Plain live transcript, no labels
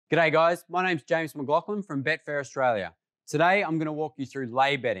G'day guys, my name's James McLaughlin from Betfair Australia. Today I'm going to walk you through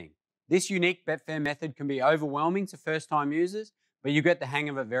lay betting. This unique Betfair method can be overwhelming to first-time users, but you get the hang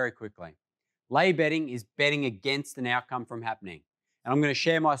of it very quickly. Lay betting is betting against an outcome from happening. And I'm going to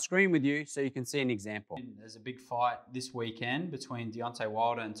share my screen with you so you can see an example. There's a big fight this weekend between Deontay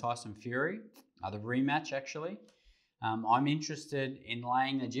Wilder and Tyson Fury, the rematch actually. I'm interested in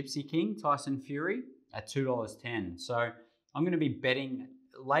laying the Gypsy King, Tyson Fury, at $2.10. So I'm going to be betting.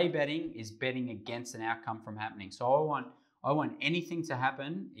 Lay betting is betting against an outcome from happening. So I want anything to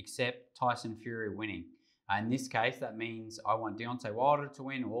happen except Tyson Fury winning. In this case, that means I want Deontay Wilder to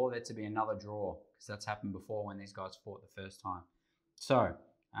win or there to be another draw, because that's happened before when these guys fought the first time. So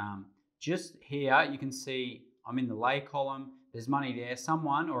just here, you can see I'm in the lay column. There's money there.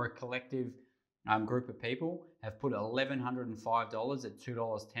 Someone or a collective group of people have put $1,105 at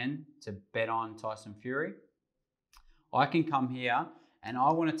 $2.10 to bet on Tyson Fury. I can come here and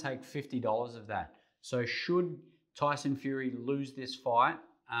I want to take $50 of that. So should Tyson Fury lose this fight,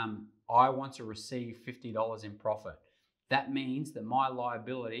 I want to receive $50 in profit. That means that my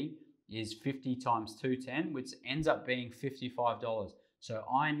liability is 50 times 210, which ends up being $55. So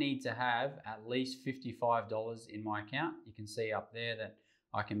I need to have at least $55 in my account. You can see up there that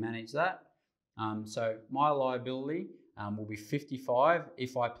I can manage that. So my liability will be 55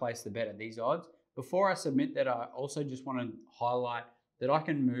 if I place the bet at these odds. Before I submit that, I also just want to highlight that I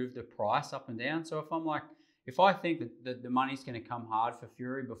can move the price up and down. So if I think that the money's going to come hard for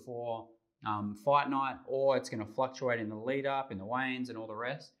Fury before fight night, or it's going to fluctuate in the lead up, in the weigh-ins and all the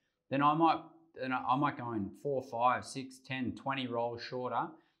rest, then I might go in 4, 5, 6, 10, 20 rolls shorter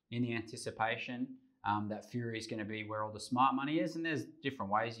in the anticipation that Fury is going to be where all the smart money is. And there's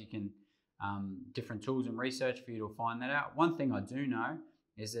different ways you can, different tools and research for you to find that out. One thing I do know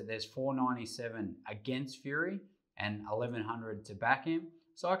is that there's 497 against Fury and 1100 to back him.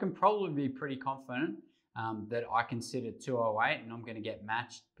 So I can probably be pretty confident that I can sit at 208 and I'm going to get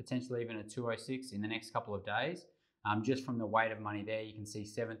matched, potentially even at 206 in the next couple of days. Just from the weight of money there, you can see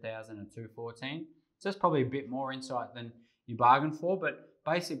 7,000 and 214. So that's probably a bit more insight than you bargained for. But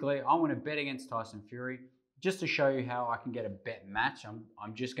basically, I want to bet against Tyson Fury just to show you how I can get a bet match.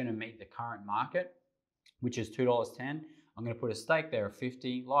 I'm just going to meet the current market, which is $2.10. I'm going to put a stake there of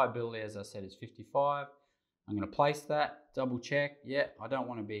 50. Liability, as I said, is 55. I'm going to place that, double check. Yeah, I don't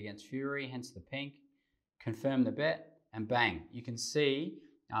want to be against Fury, hence the pink. Confirm the bet, and bang. You can see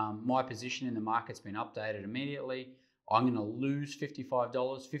my position in the market's been updated immediately. I'm going to lose $55.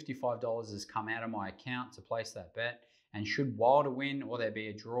 $55 has come out of my account to place that bet. And should Wilder win or there be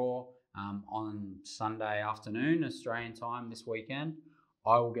a draw on Sunday afternoon, Australian time this weekend,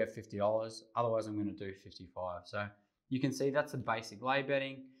 I will get $50. Otherwise, I'm going to do 55. So you can see that's the basic lay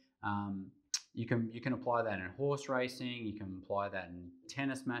betting. You can apply that in horse racing. You can apply that in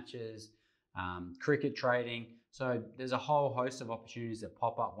tennis matches, cricket trading. So there's a whole host of opportunities that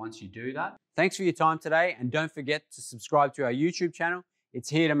pop up once you do that. Thanks for your time today, and don't forget to subscribe to our YouTube channel. It's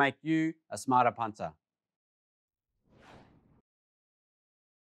here to make you a smarter punter.